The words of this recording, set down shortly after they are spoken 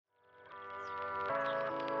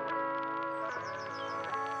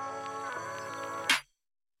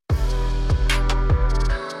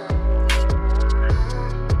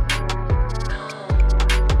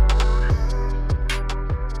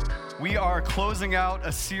closing out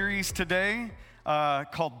a series today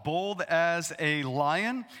called Bold as a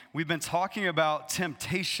Lion. We've been talking about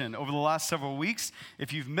temptation over the last several weeks.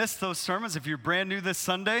 If you've missed those sermons, if you're brand new this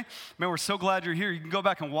Sunday, man, we're so glad you're here. You can go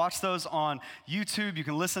back and watch those on YouTube. You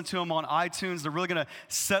can listen to them on iTunes. They're really going to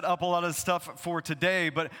set up a lot of the stuff for today.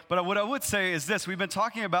 But what I would say is this. We've been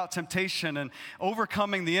talking about temptation and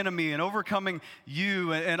overcoming the enemy and overcoming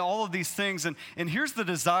you and all of these things. And here's the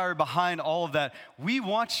desire behind all of that. We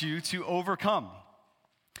want you to overcome.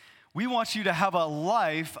 We want you to have a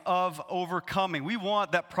life of overcoming. We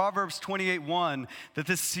want that Proverbs 28:1 that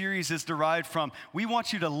this series is derived from. We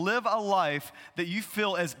want you to live a life that you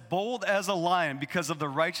feel as bold as a lion because of the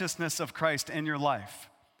righteousness of Christ in your life.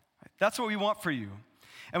 That's what we want for you.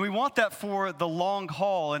 And we want that for the long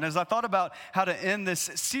haul. And as I thought about how to end this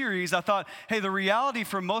series, I thought, hey, the reality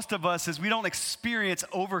for most of us is we don't experience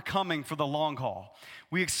overcoming for the long haul.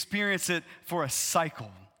 We experience it for a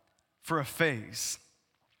cycle, for a phase.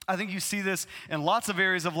 I think you see this in lots of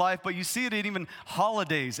areas of life, but you see it in even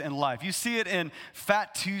holidays in life. You see it in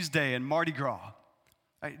Fat Tuesday and Mardi Gras.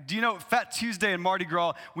 Do you know Fat Tuesday and Mardi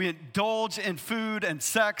Gras, we indulge in food and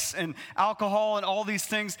sex and alcohol and all these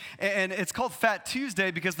things, and it's called Fat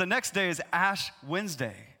Tuesday because the next day is Ash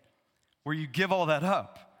Wednesday, where you give all that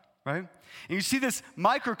up, right? And you see this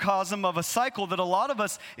microcosm of a cycle that a lot of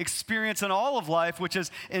us experience in all of life, which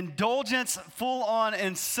is indulgence full on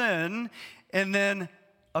in sin, and then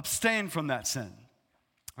abstain from that sin,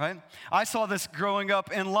 right? I saw this growing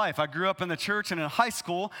up in life. I grew up in the church, and in high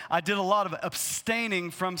school, I did a lot of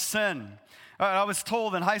abstaining from sin. I was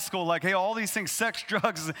told in high school, like, hey, all these things, sex,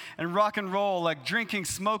 drugs, and rock and roll, like drinking,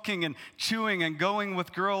 smoking, and chewing, and going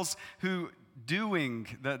with girls who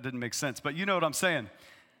that didn't make sense, but you know what I'm saying.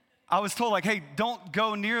 I was told, like, hey, don't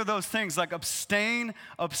go near those things, like abstain,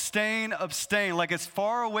 abstain, abstain, like as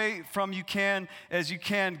far away from you can as you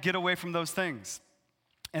can get away from those things.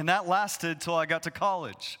 And that lasted till I got to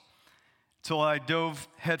college, till I dove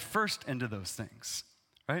headfirst into those things,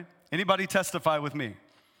 right? Anybody testify with me,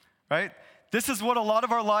 right? This is what a lot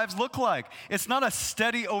of our lives look like. It's not a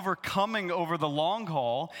steady overcoming over the long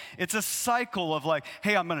haul. It's a cycle of like,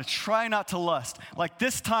 hey, I'm going to try not to lust. Like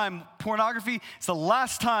this time, pornography, it's the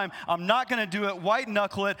last time. I'm not going to do it. White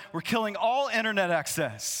knuckle it. We're killing all internet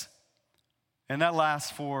access. And that lasts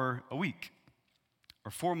for a week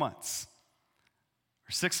or 4 months.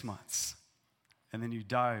 6 months, and then you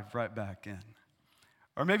dive right back in.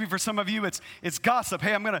 Or maybe for some of you, it's gossip.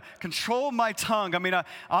 Hey, I'm going to control my tongue. I mean,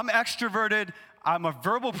 I'm extroverted. I'm a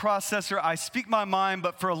verbal processor. I speak my mind,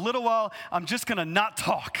 but for a little while, I'm just going to not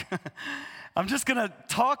talk. I'm just going to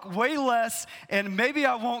talk way less, and maybe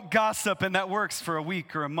I won't gossip, and that works for a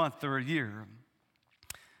week or a month or a year.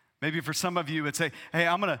 Maybe for some of you, it's hey,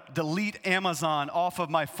 I'm going to delete Amazon off of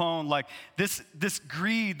my phone. Like this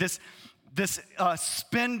greed, this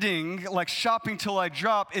spending, like shopping till I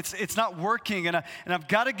drop, it's not working, and I've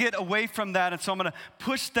got to get away from that, and so I'm going to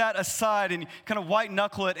push that aside, and you kind of white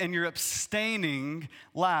knuckle it, and you're abstaining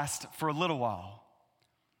last for a little while,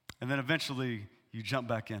 and then eventually you jump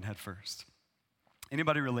back in head first.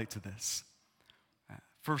 Anybody relate to this?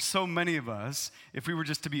 For so many of us, if we were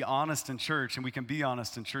just to be honest in church, and we can be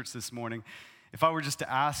honest in church this morning, if I were just to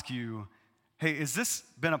ask you, hey, has this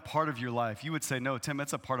been a part of your life? You would say, no, Tim,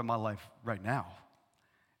 it's a part of my life right now.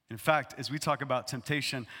 In fact, as we talk about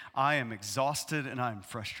temptation, I am exhausted and I'm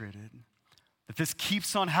frustrated. That this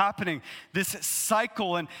keeps on happening, this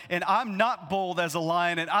cycle, and I'm not bold as a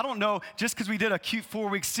lion, and I don't know, just because we did a cute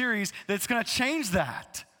 4-week series, that it's gonna change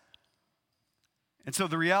that. And so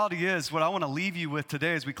the reality is, what I want to leave you with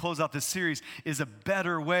today as we close out this series is a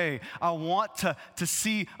better way. I want to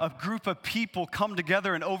see a group of people come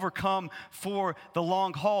together and overcome for the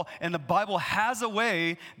long haul. And the Bible has a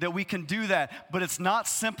way that we can do that, but it's not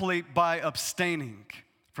simply by abstaining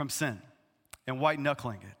from sin and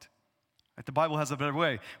white-knuckling it. The Bible has a better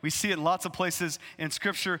way. We see it in lots of places in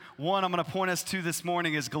Scripture. One I'm going to point us to this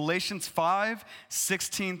morning is Galatians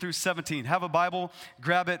 5:16 through 17. Have a Bible,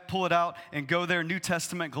 grab it, pull it out, and go there. New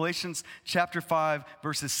Testament, Galatians chapter 5,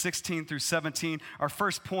 verses 16 through 17. Our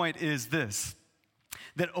first point is this,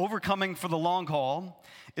 that overcoming for the long haul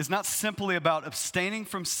is not simply about abstaining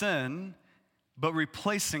from sin, but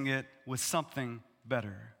replacing it with something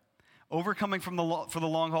better. Overcoming for the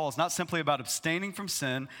long haul is not simply about abstaining from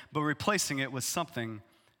sin, but replacing it with something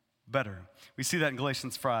better. We see that in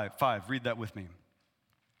Galatians 5. Read that with me.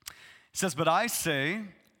 It says, but I say,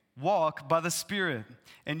 walk by the Spirit,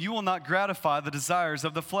 and you will not gratify the desires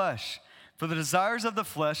of the flesh. For the desires of the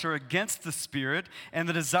flesh are against the Spirit, and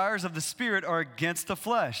the desires of the Spirit are against the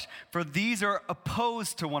flesh. For these are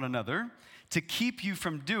opposed to one another, to keep you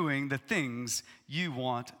from doing the things you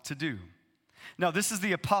want to do. Now, this is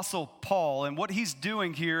the Apostle Paul, and what he's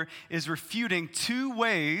doing here is refuting two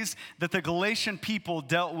ways that the Galatian people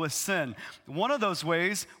dealt with sin. One of those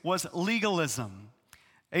ways was legalism.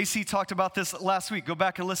 AC talked about this last week. Go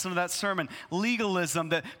back and listen to that sermon. Legalism,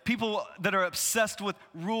 that people that are obsessed with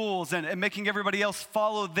rules and making everybody else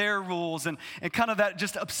follow their rules and kind of that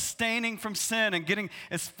just abstaining from sin and getting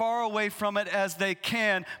as far away from it as they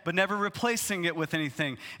can, but never replacing it with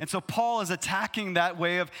anything. And so Paul is attacking that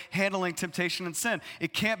way of handling temptation and sin.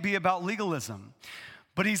 It can't be about legalism.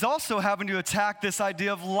 But he's also having to attack this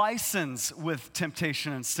idea of license with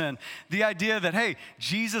temptation and sin. The idea that, hey,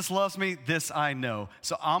 Jesus loves me, this I know,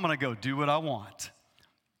 so I'm gonna go do what I want.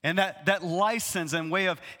 And that license and way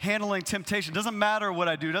of handling temptation, doesn't matter what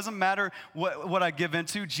I do, doesn't matter what I give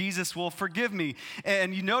into, Jesus will forgive me.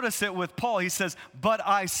 And you notice it with Paul, he says, but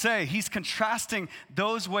I say. He's contrasting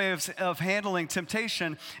those ways of handling temptation,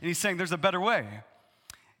 and he's saying there's a better way.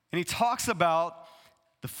 And he talks about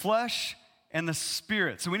the flesh and the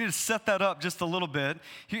spirit. So we need to set that up just a little bit.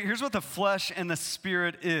 Here's what the flesh and the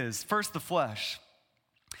spirit is. First, the flesh.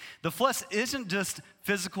 The flesh isn't just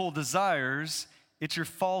physical desires, it's your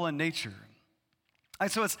fallen nature.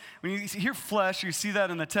 So it's, when you hear flesh, you see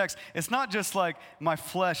that in the text, it's not just like my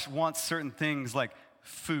flesh wants certain things like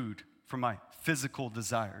food for my physical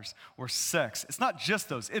desires or sex. It's not just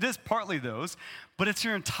those. It is partly those, but it's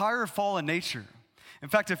your entire fallen nature. In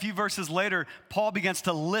fact, a few verses later, Paul begins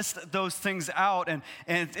to list those things out,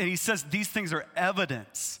 and he says these things are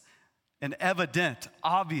evidence and evident,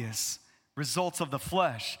 obvious results of the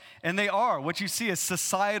flesh. And they are. What you see is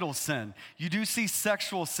societal sin. You do see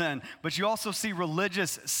sexual sin, but you also see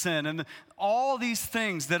religious sin, and all these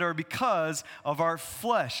things that are because of our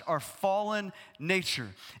flesh, our fallen nature.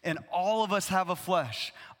 And all of us have a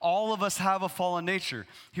flesh. All of us have a fallen nature.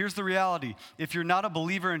 Here's the reality. If you're not a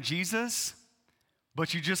believer in Jesus,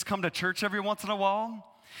 but you just come to church every once in a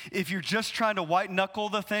while, if you're just trying to white knuckle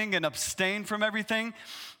the thing and abstain from everything,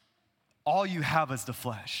 all you have is the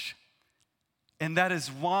flesh. And that is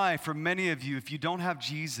why, for many of you, if you don't have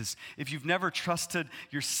Jesus, if you've never trusted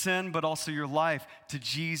your sin but also your life to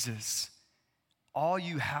Jesus, all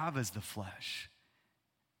you have is the flesh.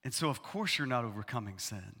 And so, of course, you're not overcoming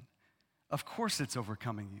sin. Of course, it's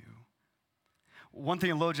overcoming you. One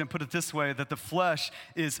theologian put it this way, that the flesh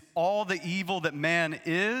is all the evil that man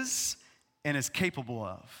is and is capable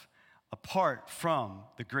of, apart from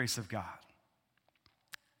the grace of God.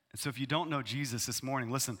 And so if you don't know Jesus this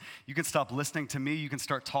morning, listen, you can stop listening to me, you can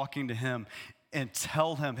start talking to him and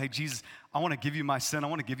tell him, hey, Jesus, I want to give you my sin, I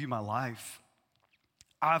want to give you my life.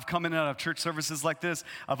 I've come in and out of church services like this,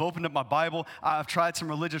 I've opened up my Bible, I've tried some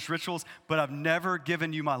religious rituals, but I've never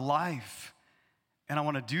given you my life. And I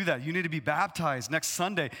want to do that. You need to be baptized next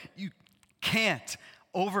Sunday. You can't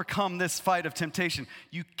overcome this fight of temptation.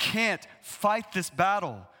 You can't fight this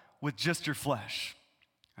battle with just your flesh,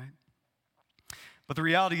 right? But the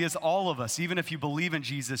reality is all of us, even if you believe in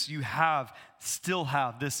Jesus, you still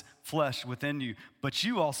have this flesh within you. But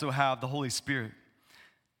you also have the Holy Spirit,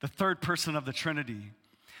 the third person of the Trinity,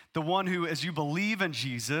 the one who, as you believe in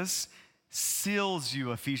Jesus, seals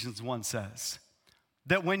you, Ephesians 1 says.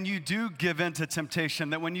 That when you do give in to temptation,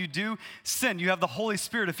 that when you do sin, you have the Holy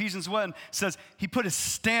Spirit. Ephesians 1 says he put his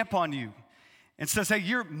stamp on you and says, hey,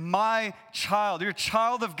 you're my child. You're a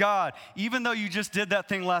child of God. Even though you just did that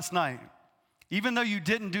thing last night, even though you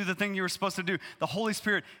didn't do the thing you were supposed to do, the Holy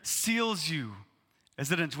Spirit seals you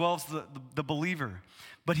as it indwells the believer.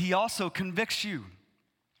 But he also convicts you.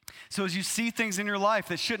 So as you see things in your life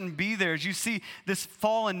that shouldn't be there, as you see this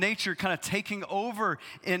fallen nature kind of taking over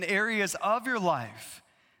in areas of your life,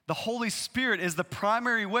 the Holy Spirit is the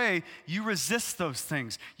primary way you resist those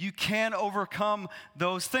things. You can overcome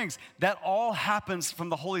those things. That all happens from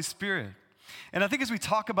the Holy Spirit. And I think as we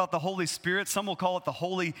talk about the Holy Spirit, some will call it the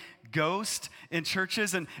Holy Ghost in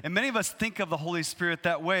churches, and many of us think of the Holy Spirit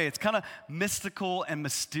that way. It's kind of mystical and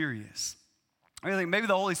mysterious. I think maybe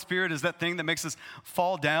the Holy Spirit is that thing that makes us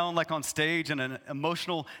fall down like on stage in an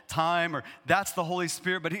emotional time, or that's the Holy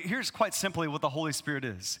Spirit. But here's quite simply what the Holy Spirit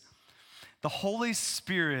is. The Holy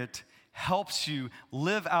Spirit helps you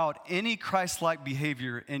live out any Christ-like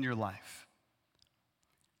behavior in your life.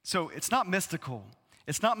 So it's not mystical.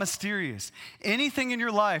 It's not mysterious. Anything in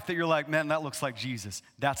your life that you're like, man, that looks like Jesus,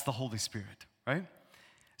 that's the Holy Spirit, right?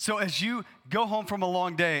 So as you go home from a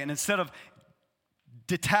long day, and instead of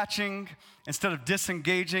detaching, instead of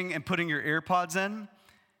disengaging and putting your AirPods in,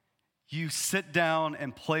 you sit down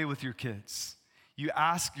and play with your kids. You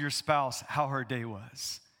ask your spouse how her day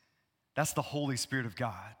was. That's the Holy Spirit of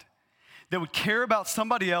God. That would care about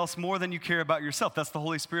somebody else more than you care about yourself. That's the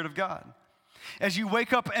Holy Spirit of God. As you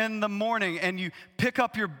wake up in the morning and you pick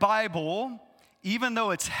up your Bible even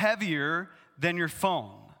though it's heavier than your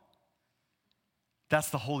phone. That's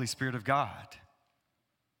the Holy Spirit of God.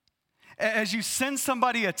 As you send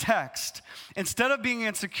somebody a text, instead of being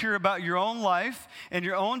insecure about your own life and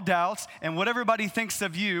your own doubts and what everybody thinks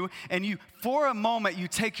of you, and you, for a moment, you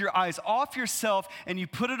take your eyes off yourself and you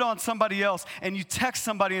put it on somebody else and you text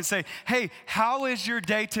somebody and say, hey, how is your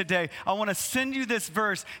day today? I want to send you this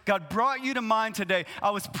verse. God brought you to mind today.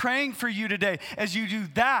 I was praying for you today. As you do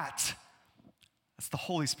that, that's the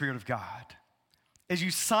Holy Spirit of God. As you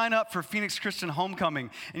sign up for Phoenix Christian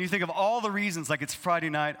Homecoming and you think of all the reasons, like it's Friday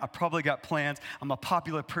night, I probably got plans, I'm a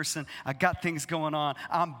popular person, I got things going on,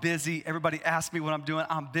 I'm busy, everybody asks me what I'm doing,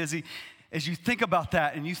 I'm busy. As you think about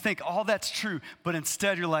that and you think all that's true, but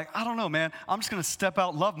instead you're like, I don't know, man, I'm just gonna step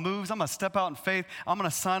out, love moves, I'm gonna step out in faith, I'm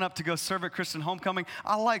gonna sign up to go serve at Christian Homecoming.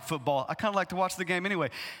 I like football, I kind of like to watch the game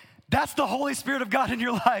anyway. That's the Holy Spirit of God in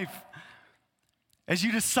your life. As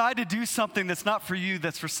you decide to do something that's not for you,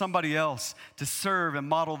 that's for somebody else, to serve and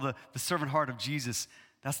model the servant heart of Jesus,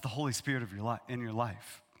 that's the Holy Spirit of in your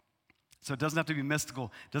life. So it doesn't have to be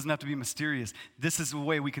mystical, it doesn't have to be mysterious. This is a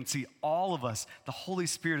way we can see all of us. The Holy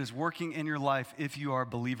Spirit is working in your life if you are a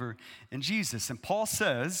believer in Jesus. And Paul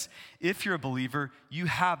says, if you're a believer, you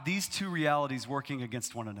have these two realities working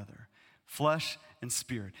against one another, flesh and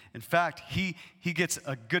spirit. In fact, he gets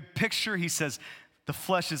a good picture. He says, the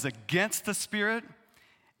flesh is against the spirit,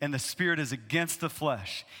 and the spirit is against the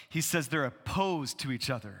flesh. He says they're opposed to each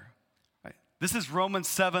other. Right? This is Romans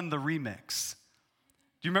 7, the remix.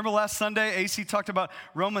 Do you remember last Sunday, AC talked about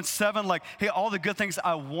Romans 7, like, hey, all the good things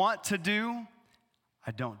I want to do,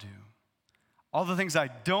 I don't do. All the things I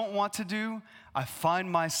don't want to do, I find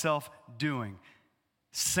myself doing.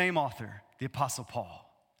 Same author, the Apostle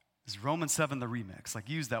Paul. This is Romans 7, the remix. Like,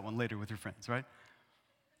 use that one later with your friends, right?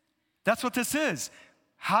 That's what this is.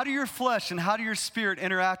 How do your flesh and how do your spirit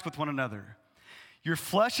interact with one another? Your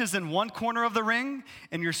flesh is in one corner of the ring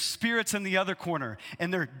and your spirit's in the other corner.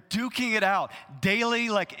 And they're duking it out daily,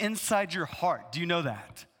 like inside your heart. Do you know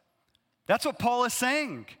that? That's what Paul is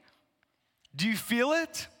saying. Do you feel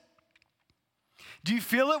it? Do you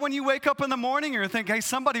feel it when you wake up in the morning or think, hey,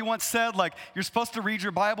 somebody once said, like, you're supposed to read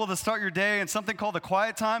your Bible to start your day and something called the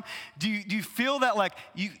quiet time? Do you feel that, like,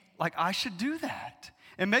 I should do that?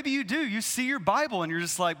 And maybe you do. You see your Bible and you're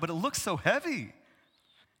just like, but it looks so heavy.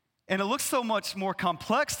 And it looks so much more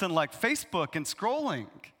complex than like Facebook and scrolling.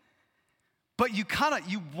 But you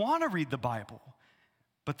want to read the Bible,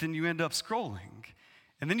 but then you end up scrolling.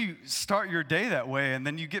 And then you start your day that way, and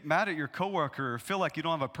then you get mad at your coworker or feel like you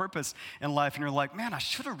don't have a purpose in life, and you're like, man, I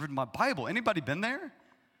should have read my Bible. Anybody been there?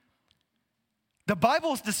 The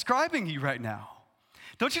Bible is describing you right now.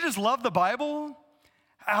 Don't you just love the Bible?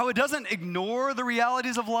 How it doesn't ignore the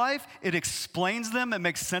realities of life, it explains them, it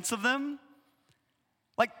makes sense of them.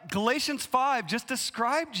 Like Galatians 5 just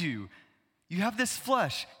described you. You have this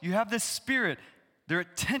flesh, you have this spirit. They're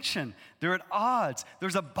at tension, they're at odds.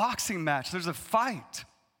 There's a boxing match, there's a fight.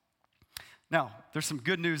 Now, there's some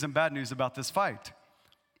good news and bad news about this fight.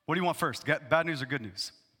 What do you want first? Bad news or good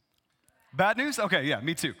news? Bad news? Okay, yeah,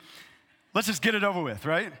 me too. Let's just get it over with,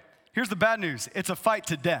 right? Here's the bad news. It's a fight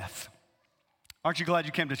to death. Aren't you glad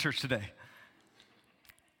you came to church today?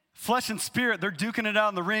 Flesh and spirit, they're duking it out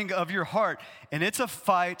in the ring of your heart, and it's a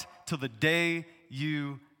fight till the day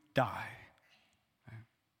you die.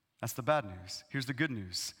 That's the bad news. Here's the good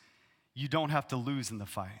news. You don't have to lose in the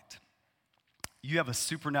fight. You have a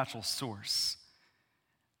supernatural source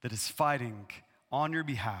that is fighting on your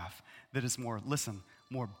behalf, that is more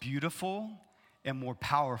beautiful and more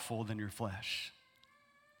powerful than your flesh.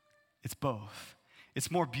 It's both. It's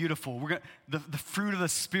more beautiful. The fruit of the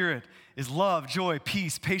Spirit is love, joy,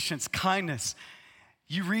 peace, patience, kindness.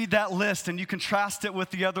 You read that list and you contrast it with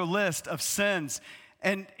the other list of sins,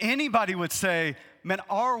 and anybody would say, man,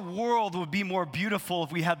 our world would be more beautiful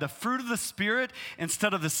if we had the fruit of the Spirit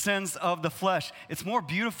instead of the sins of the flesh. It's more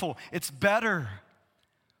beautiful. It's better,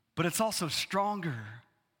 but it's also stronger.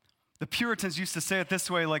 The Puritans used to say it this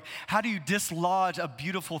way, like, how do you dislodge a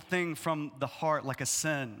beautiful thing from the heart like a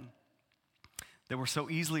sin that we're so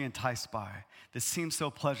easily enticed by, that seems so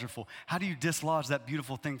pleasurable? How do you dislodge that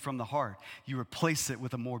beautiful thing from the heart? You replace it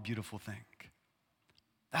with a more beautiful thing.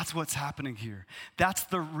 That's what's happening here. That's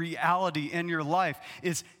the reality in your life,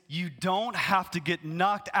 is you don't have to get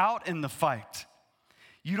knocked out in the fight.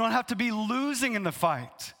 You don't have to be losing in the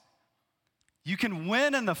fight. You can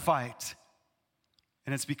win in the fight.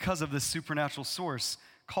 And it's because of this supernatural source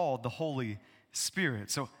called the Holy Spirit.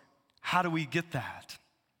 So how do we get that?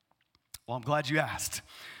 Well, I'm glad you asked,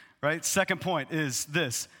 right? Second point is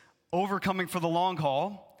this: overcoming for the long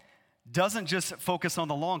haul doesn't just focus on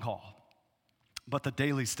the long haul, but the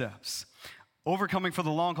daily steps. Overcoming for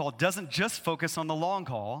the long haul doesn't just focus on the long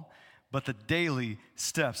haul, but the daily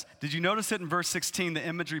steps. Did you notice it in verse 16, the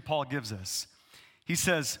imagery Paul gives us? He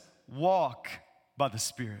says, walk by the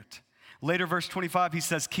Spirit. Later, verse 25, he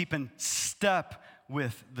says, keep in step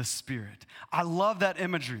with the Spirit. I love that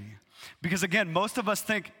imagery because, again, most of us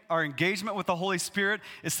think our engagement with the Holy Spirit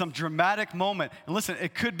is some dramatic moment. And listen,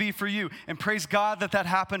 it could be for you, and praise God that that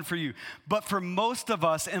happened for you. But for most of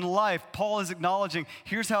us in life, Paul is acknowledging,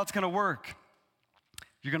 here's how it's going to work.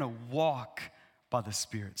 You're going to walk by the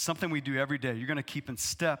Spirit, something we do every day. You're going to keep in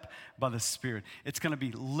step by the Spirit. It's going to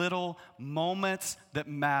be little moments that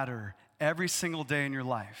matter every single day in your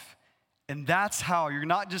life. And that's how you're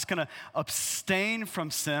not just going to abstain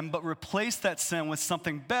from sin, but replace that sin with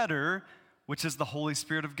something better, which is the Holy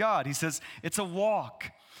Spirit of God. He says it's a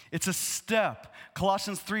walk. It's a step.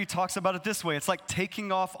 Colossians 3 talks about it this way. It's like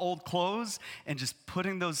taking off old clothes and just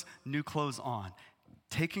putting those new clothes on.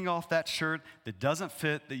 Taking off that shirt that doesn't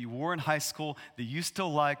fit, that you wore in high school, that you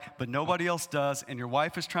still like, but nobody else does, and your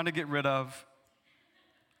wife is trying to get rid of.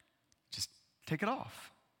 Just take it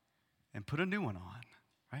off and put a new one on,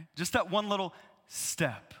 right? Just that one little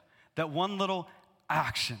step, that one little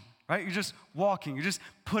action, right? You're just walking. You're just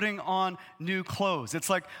putting on new clothes. It's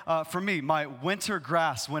like, for me, my winter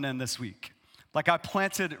grass went in this week. Like I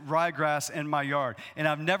planted ryegrass in my yard, and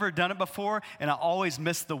I've never done it before, and I always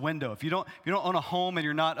miss the window. If you don't own a home and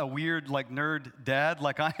you're not a weird like nerd dad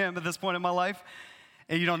like I am at this point in my life,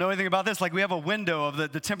 and you don't know anything about this, like we have a window of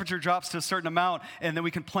the temperature drops to a certain amount, and then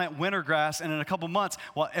we can plant winter grass, and in a couple months,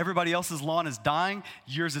 while everybody else's lawn is dying,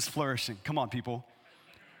 yours is flourishing. Come on, people.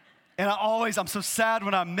 And I'm so sad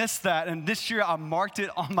when I miss that, and this year I marked it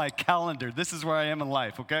on my calendar. This is where I am in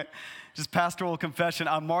life, okay? Just pastoral confession.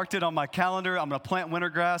 I marked it on my calendar. I'm going to plant winter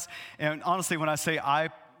grass. And honestly, when I say I'm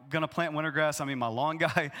going to plant winter grass, I mean my lawn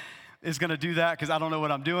guy is going to do that because I don't know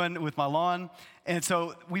what I'm doing with my lawn. And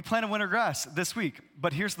so we planted winter grass this week.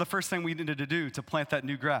 But here's the first thing we needed to do to plant that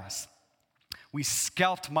new grass. We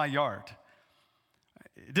scalped my yard.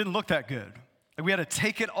 It didn't look that good. We had to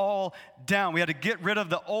take it all down. We had to get rid of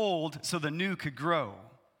the old so the new could grow.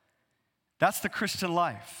 That's the Christian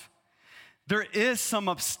life. There is some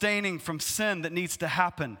abstaining from sin that needs to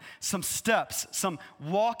happen, some steps, some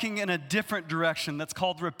walking in a different direction that's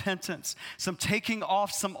called repentance, some taking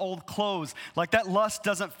off some old clothes, like that lust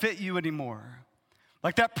doesn't fit you anymore.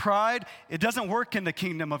 Like that pride, it doesn't work in the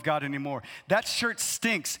kingdom of God anymore. That shirt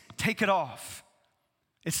stinks, take it off.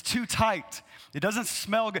 It's too tight. It doesn't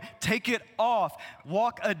smell good. Take it off.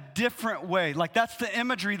 Walk a different way. Like that's the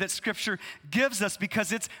imagery that Scripture gives us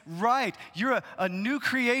because it's right. You're a new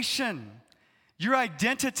creation. Your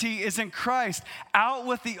identity is in Christ. Out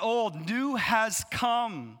with the old, new has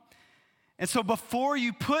come. And so before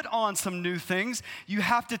you put on some new things, you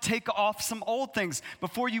have to take off some old things.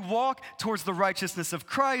 Before you walk towards the righteousness of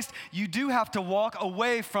Christ, you do have to walk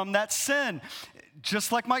away from that sin.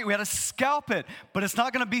 Just like Mike, we had to scalp it, but it's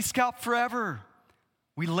not going to be scalped forever.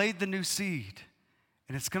 We laid the new seed,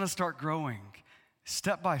 and it's going to start growing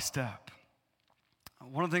step by step.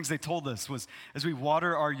 One of the things they told us was as we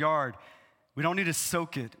water our yard, we don't need to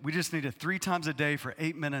soak it. We just need it 3 times a day for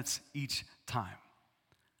 8 minutes each time.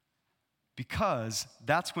 Because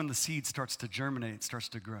that's when the seed starts to germinate, starts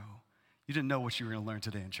to grow. You didn't know what you were going to learn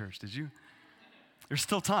today in church, did you? There's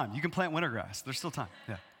still time. You can plant winter grass. There's still time,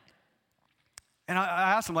 yeah. And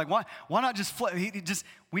I asked him, like, why not just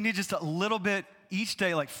we need just a little bit each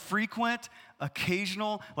day, like frequent,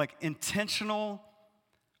 occasional, like intentional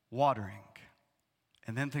watering.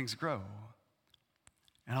 And then things grow.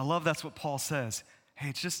 And I love that's what Paul says.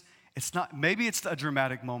 Hey, maybe it's a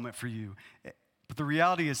dramatic moment for you, but the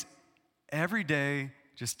reality is every day,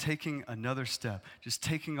 just taking another step, just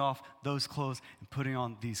taking off those clothes and putting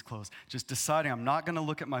on these clothes, just deciding I'm not gonna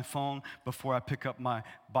look at my phone before I pick up my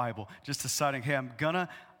Bible, just deciding, hey, I'm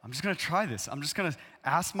just gonna try this. I'm just gonna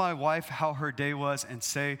ask my wife how her day was and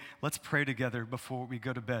say, let's pray together before we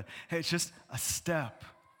go to bed. Hey, it's just a step.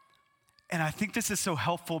 And I think this is so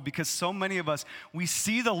helpful because so many of us, we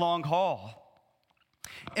see the long haul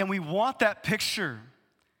and we want that picture.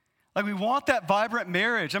 Like we want that vibrant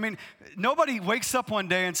marriage. I mean, nobody wakes up one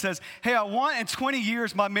day and says, hey, I want in 20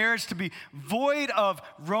 years my marriage to be void of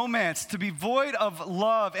romance, to be void of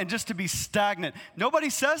love, and just to be stagnant. Nobody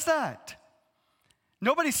says that.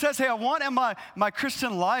 Nobody says, hey, I want in my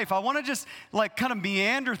Christian life, I want to just like kind of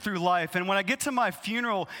meander through life. And when I get to my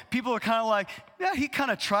funeral, people are kind of like, yeah, he kind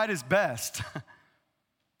of tried his best.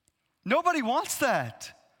 Nobody wants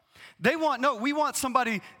that. We want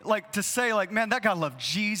somebody like to say like, man, that guy loved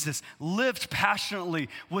Jesus, lived passionately,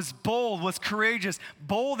 was bold, was courageous,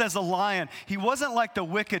 bold as a lion. He wasn't like the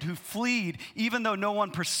wicked who fled even though no one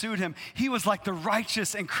pursued him. He was like the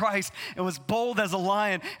righteous in Christ and was bold as a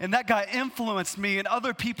lion. And that guy influenced me and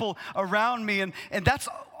other people around me. And that's,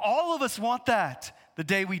 all of us want that. The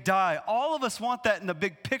day we die. All of us want that in the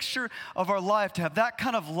big picture of our life, to have that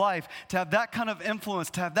kind of life, to have that kind of influence,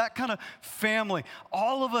 to have that kind of family.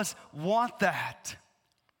 All of us want that.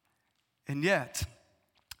 And yet,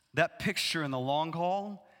 that picture in the long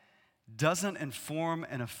haul doesn't inform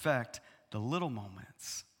and affect the little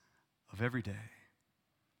moments of every day.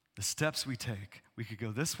 The steps we take. We could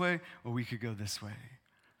go this way or we could go this way.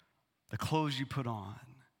 The clothes you put on.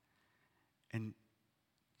 And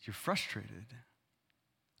you're frustrated.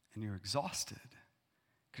 And you're exhausted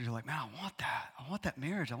because you're like, man, I want that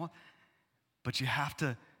marriage. But you have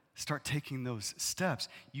to start taking those steps.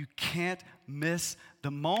 You can't miss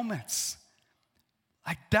the moments.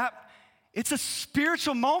 Like that, it's a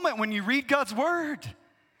spiritual moment when you read God's word.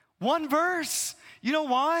 One verse. You know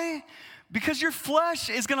why? Because your flesh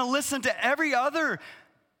is going to listen to every other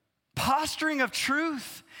posturing of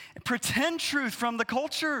truth, pretend truth from the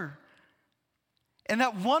culture. And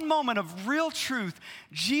that one moment of real truth,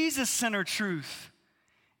 Jesus-centered truth,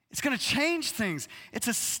 it's going to change things. It's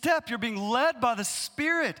a step. You're being led by the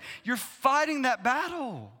Spirit. You're fighting that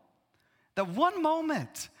battle. That one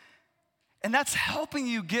moment. And that's helping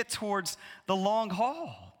you get towards the long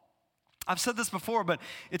haul. I've said this before, but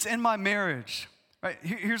it's in my marriage. Right?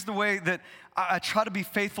 Here's the way that I try to be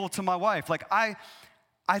faithful to my wife. Like I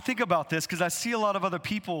think about this because I see a lot of other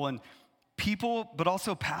people, but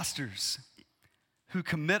also pastors who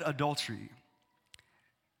commit adultery.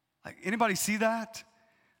 Like, anybody see that?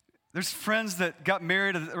 There's friends that got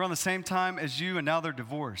married around the same time as you, and now they're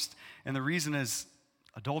divorced. And the reason is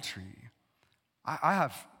adultery. I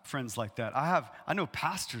have friends like that. I know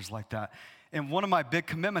pastors like that. And one of my big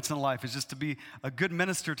commitments in life is just to be a good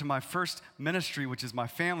minister to my first ministry, which is my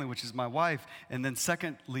family, which is my wife, and then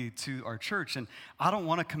secondly to our church. And I don't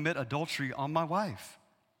want to commit adultery on my wife.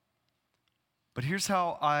 But here's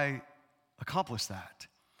how I accomplish that.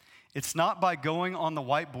 It's not by going on the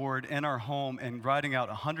whiteboard in our home and writing out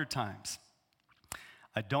 100 times,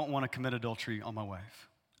 I don't want to commit adultery on my wife.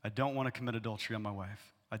 I don't want to commit adultery on my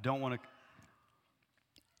wife. I don't want to.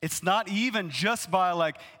 It's not even just by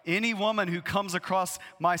like any woman who comes across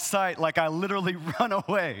my sight, like I literally run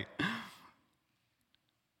away.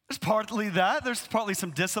 There's partly that. There's partly some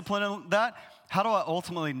discipline in that. How do I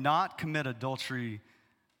ultimately not commit adultery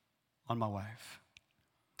on my wife?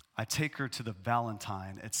 I take her to the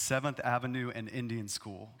Valentine at 7th Avenue and Indian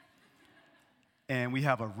School. And we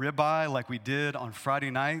have a ribeye like we did on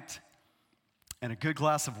Friday night and a good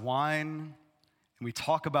glass of wine. And we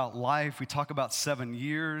talk about life. We talk about 7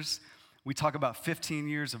 years. We talk about 15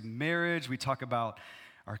 years of marriage. We talk about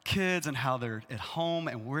our kids and how they're at home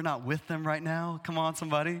and we're not with them right now. Come on,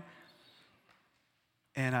 somebody.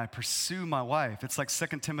 And I pursue my wife. It's like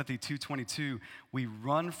 2 Timothy 2:22. We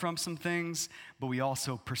run from some things, but we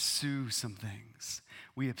also pursue some things.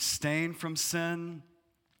 We abstain from sin.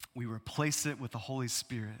 We replace it with the Holy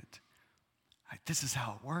Spirit. This is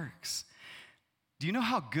how it works. Do you know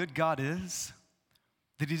how good God is?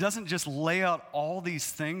 That he doesn't just lay out all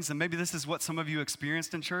these things, and maybe this is what some of you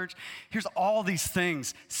experienced in church. Here's all these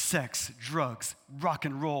things: sex, drugs, rock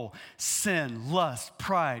and roll, sin, lust,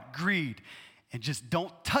 pride, greed. And just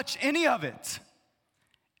don't touch any of it.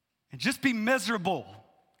 And just be miserable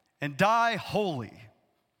and die holy.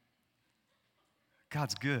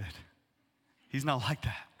 God's good. He's not like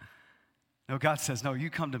that. No, God says, no, you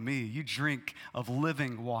come to me. You drink of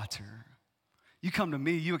living water. You come to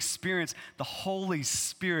me, you experience the Holy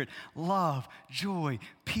Spirit, love, joy,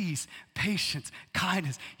 peace, patience,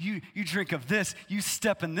 kindness. You drink of this, you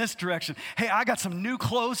step in this direction. Hey, I got some new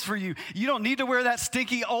clothes for you. You don't need to wear that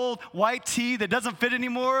stinky old white tee that doesn't fit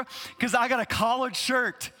anymore because I got a collared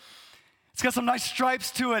shirt. It's got some nice stripes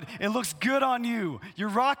to it. It looks good on you. You're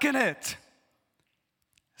rocking it.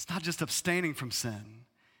 It's not just abstaining from sin.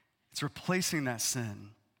 It's replacing that sin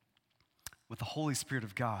with the Holy Spirit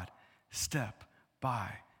of God, step by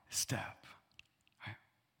step. Right?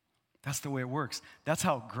 That's the way it works. That's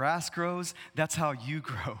how grass grows. That's how you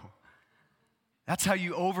grow. That's how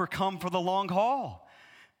you overcome for the long haul.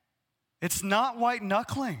 It's not white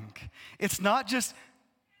knuckling. It's not just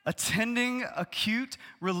attending a cute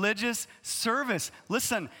religious service.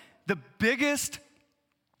 Listen, the biggest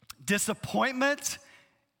disappointment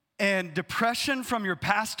and depression from your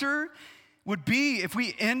pastor would be if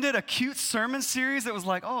we ended a cute sermon series that was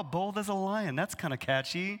like, oh, bold as a lion, that's kind of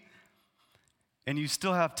catchy. and you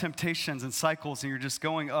still have temptations and cycles, and you're just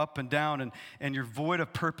going up and down, and you're void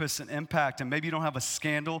of purpose and impact, and maybe you don't have a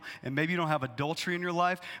scandal, and maybe you don't have adultery in your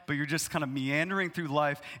life, but you're just kind of meandering through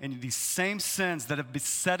life, and these same sins that have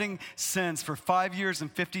besetting sins for 5 years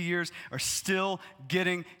and 50 years are still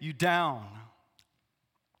getting you down.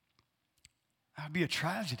 That would be a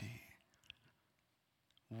tragedy.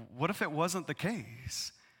 What if it wasn't the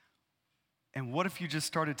case? And what if you just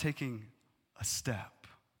started taking a step?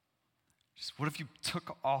 Just what if you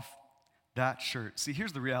took off that shirt? See,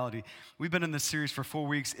 here's the reality. We've been in this series for 4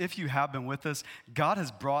 weeks. If you have been with us, God has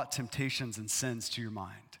brought temptations and sins to your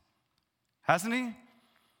mind. Hasn't he?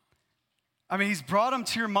 I mean, he's brought them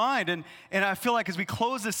to your mind. And I feel like as we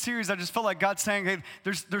close this series, I just felt like God's saying, hey,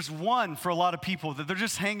 there's one for a lot of people that they're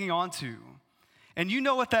just hanging on to. And you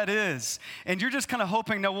know what that is. And you're just kind of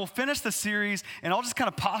hoping, no, we'll finish the series and I'll just kind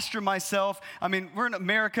of posture myself. I mean, we're in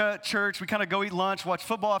America church. We kind of go eat lunch, watch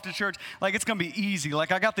football after church. Like, it's going to be easy.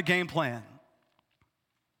 Like, I got the game plan.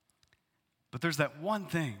 But there's that one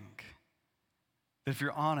thing that if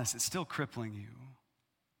you're honest, it's still crippling you.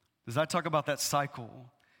 As I talk about that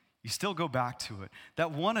cycle, you still go back to it.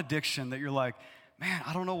 That one addiction that you're like, man,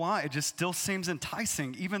 I don't know why. It just still seems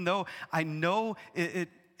enticing, even though I know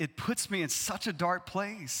it puts me in such a dark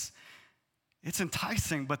place. It's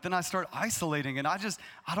enticing, but then I start isolating, and I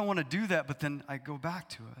don't want to do that, but then I go back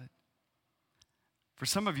to it. For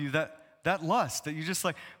some of you, that lust, that you just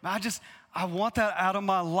like, I want that out of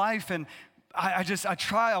my life, and I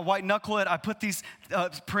try, I white knuckle it, I put these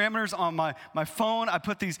parameters on my phone, I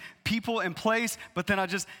put these people in place, but then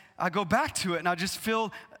I go back to it, and I just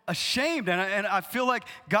feel ashamed, and I feel like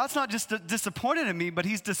God's not just disappointed in me, but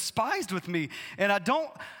he's despised with me, and I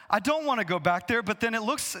don't want to go back there, but then it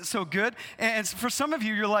looks so good. And for some of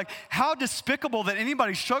you, you're like, how despicable that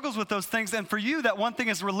anybody struggles with those things. And for you, that one thing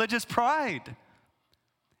is religious pride.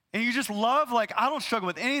 And you just love, like, I don't struggle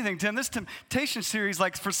with anything, Tim. This temptation series,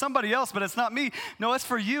 like, for somebody else, but it's not me. No, it's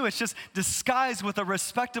for you. It's just disguised with a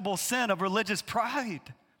respectable sin of religious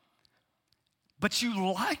pride. But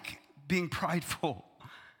you like being prideful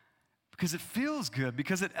because it feels good,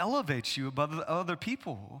 because it elevates you above other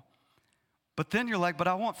people. But then you're like, but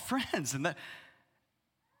I want friends. And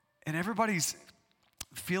everybody's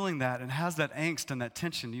feeling that and has that angst and that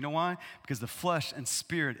tension. You know why? Because the flesh and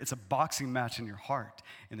spirit, it's a boxing match in your heart,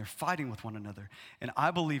 and they're fighting with one another. And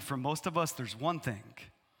I believe for most of us, there's one thing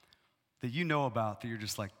that you know about that you're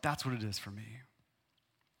just like, that's what it is for me.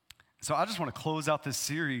 So I just want to close out this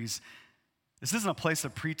series. This isn't a place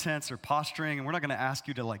of pretense or posturing, and we're not going to ask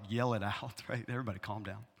you to like yell it out, right? Everybody calm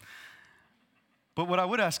down. But what I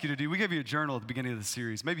would ask you to do, we gave you a journal at the beginning of the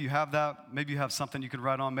series. Maybe you have that. Maybe you have something you could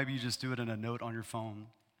write on. Maybe you just do it in a note on your phone.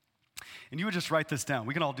 And you would just write this down.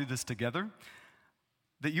 We can all do this together.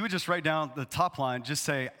 That you would just write down the top line, just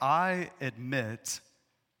say, I admit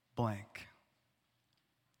blank.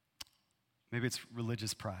 Maybe it's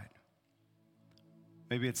religious pride.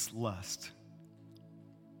 Maybe it's lust.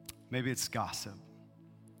 Maybe it's gossip.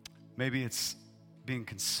 Maybe it's being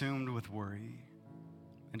consumed with worry.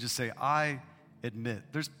 And just say, I admit.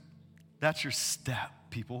 That's your step,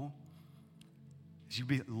 people. As you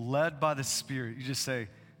be led by the Spirit, you just say,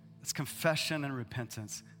 it's confession and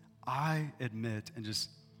repentance. I admit, and just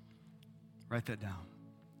write that down.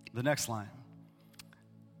 The next line,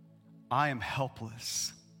 I am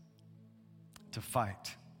helpless to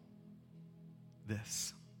fight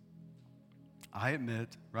this. I admit,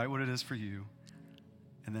 write what it is for you,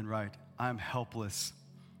 and then write, I am helpless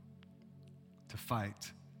to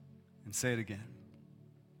fight. And say it again.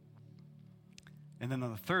 And then on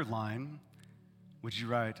the third line, would you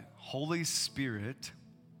write, Holy Spirit,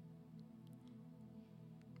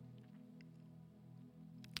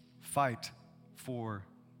 fight for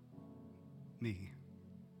me.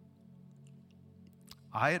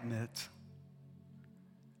 I admit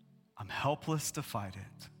I'm helpless to fight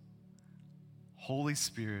it. Holy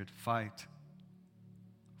Spirit, fight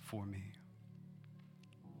for me.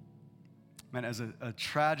 Man, as a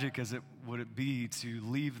tragic as it would it be to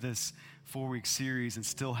leave this 4-week series and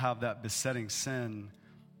still have that besetting sin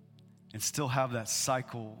and still have that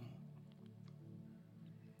cycle,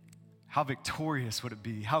 how victorious would it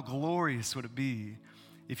be? How glorious would it be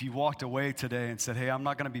if you walked away today and said, hey, I'm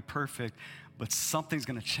not going to be perfect, but something's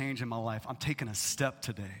going to change in my life. I'm taking a step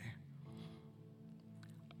today.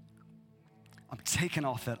 I'm taking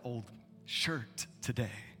off that old shirt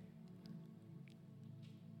today.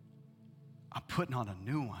 I'm putting on a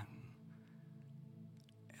new one.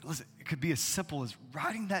 And listen, it could be as simple as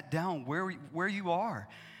writing that down where you are.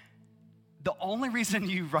 The only reason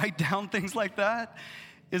you write down things like that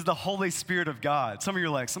is the Holy Spirit of God. Some of you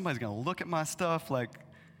are like, somebody's going to look at my stuff like,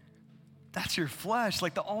 That's your flesh.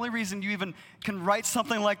 Like the only reason you even can write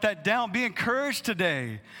something like that down, be encouraged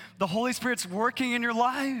today. The Holy Spirit's working in your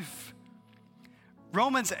life.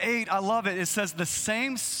 Romans 8, I love it. It says, the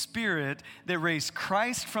same Spirit that raised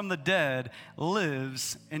Christ from the dead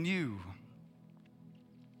lives in you.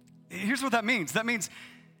 Here's what that means. That means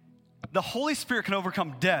the Holy Spirit can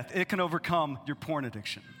overcome death. It can overcome your porn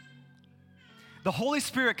addiction. The Holy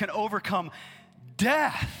Spirit can overcome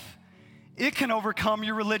death. It can overcome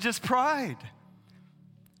your religious pride.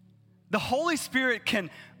 The Holy Spirit can,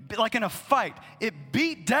 like in a fight, it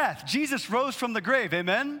beat death. Jesus rose from the grave,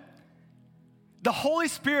 amen? The Holy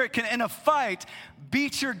Spirit can, in a fight,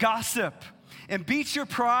 beat your gossip and beat your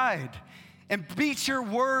pride and beat your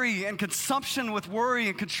worry and consumption with worry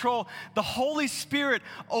and control. The Holy Spirit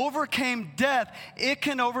overcame death. It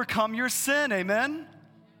can overcome your sin, amen?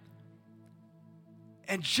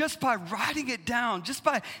 And just by writing it down, just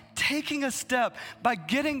by taking a step, by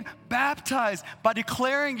getting baptized, by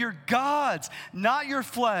declaring you're God's, not your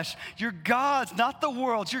flesh, you're God's, not the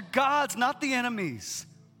world's, you're God's, not the enemy's.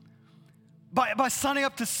 By signing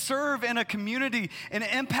up to serve in a community and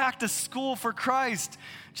impact a school for Christ,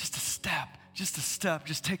 just a step,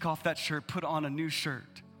 just take off that shirt, put on a new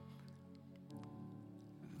shirt.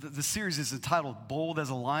 The series is entitled Bold as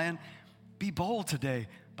a Lion. Be bold today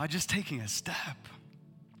by just taking a step.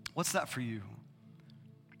 What's that for you?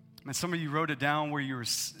 And some of you wrote it down where you were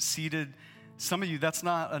seated. Some of you, that's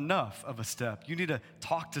not enough of a step. You need to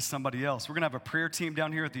talk to somebody else. We're going to have a prayer team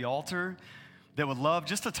down here at the altar that would love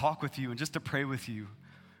just to talk with you and just to pray with you.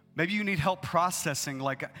 Maybe you need help processing,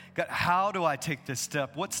 like, God, how do I take this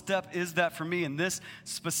step? What step is that for me in this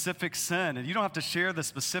specific sin? And you don't have to share the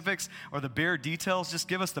specifics or the bare details. Just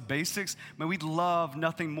give us the basics. Man, we'd love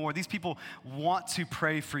nothing more. These people want to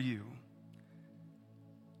pray for you.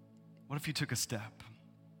 What if you took a step?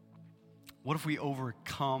 What if we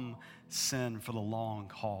overcome sin for the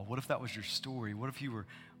long haul? What if that was your story? What if you were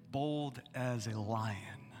bold as a lion?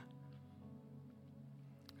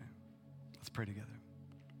 Okay. Let's pray together.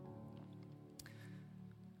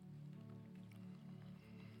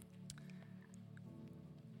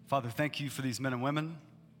 Father, thank you for these men and women.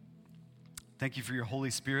 Thank you for your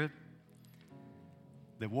Holy Spirit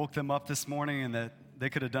that woke them up this morning and that they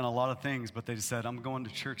could have done a lot of things, but they just said, I'm going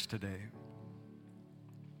to church today.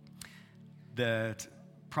 That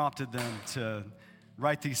prompted them to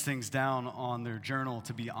write these things down on their journal,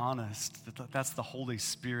 to be honest. That's the Holy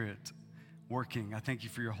Spirit working. I thank you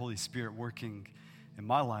for your Holy Spirit working in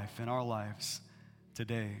my life, in our lives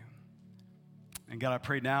today. And God, I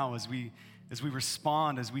pray now as we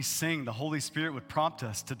respond, as we sing, the Holy Spirit would prompt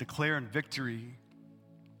us to declare in victory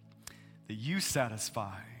that you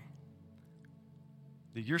satisfy,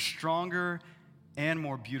 that you're stronger and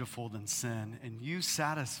more beautiful than sin, and you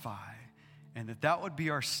satisfy, and that would be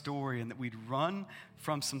our story, and that we'd run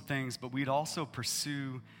from some things, but we'd also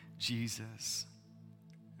pursue Jesus.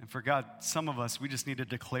 And for God, some of us, we just need to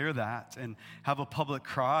declare that and have a public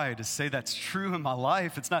cry to say that's true in my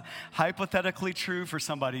life. It's not hypothetically true for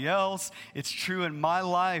somebody else. It's true in my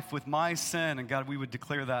life with my sin. And God, we would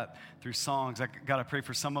declare that through songs. God, I pray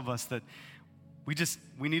for some of us that we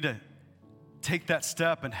need to take that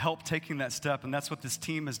step and help taking that step. And that's what this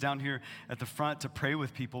team is down here at the front to pray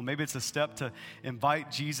with people. Maybe it's a step to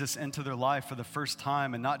invite Jesus into their life for the first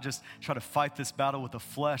time and not just try to fight this battle with the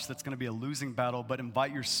flesh that's going to be a losing battle, but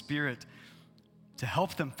invite your Spirit to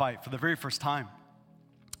help them fight for the very first time,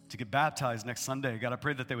 to get baptized next Sunday. God, I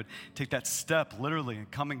pray that they would take that step literally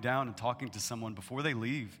and coming down and talking to someone before they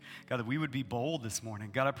leave. God, that we would be bold this morning.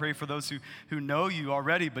 God, I pray for those who know you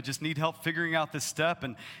already but just need help figuring out this step.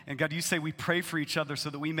 And God, you say we pray for each other so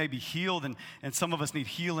that we may be healed, and some of us need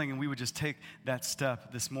healing, and we would just take that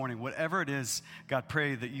step this morning. Whatever it is, God,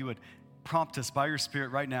 pray that you would prompt us by your Spirit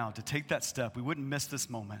right now to take that step. We wouldn't miss this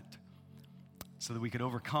moment so that we could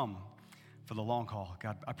overcome for the long haul.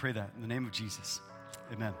 God, I pray that in the name of Jesus.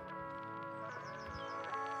 Amen.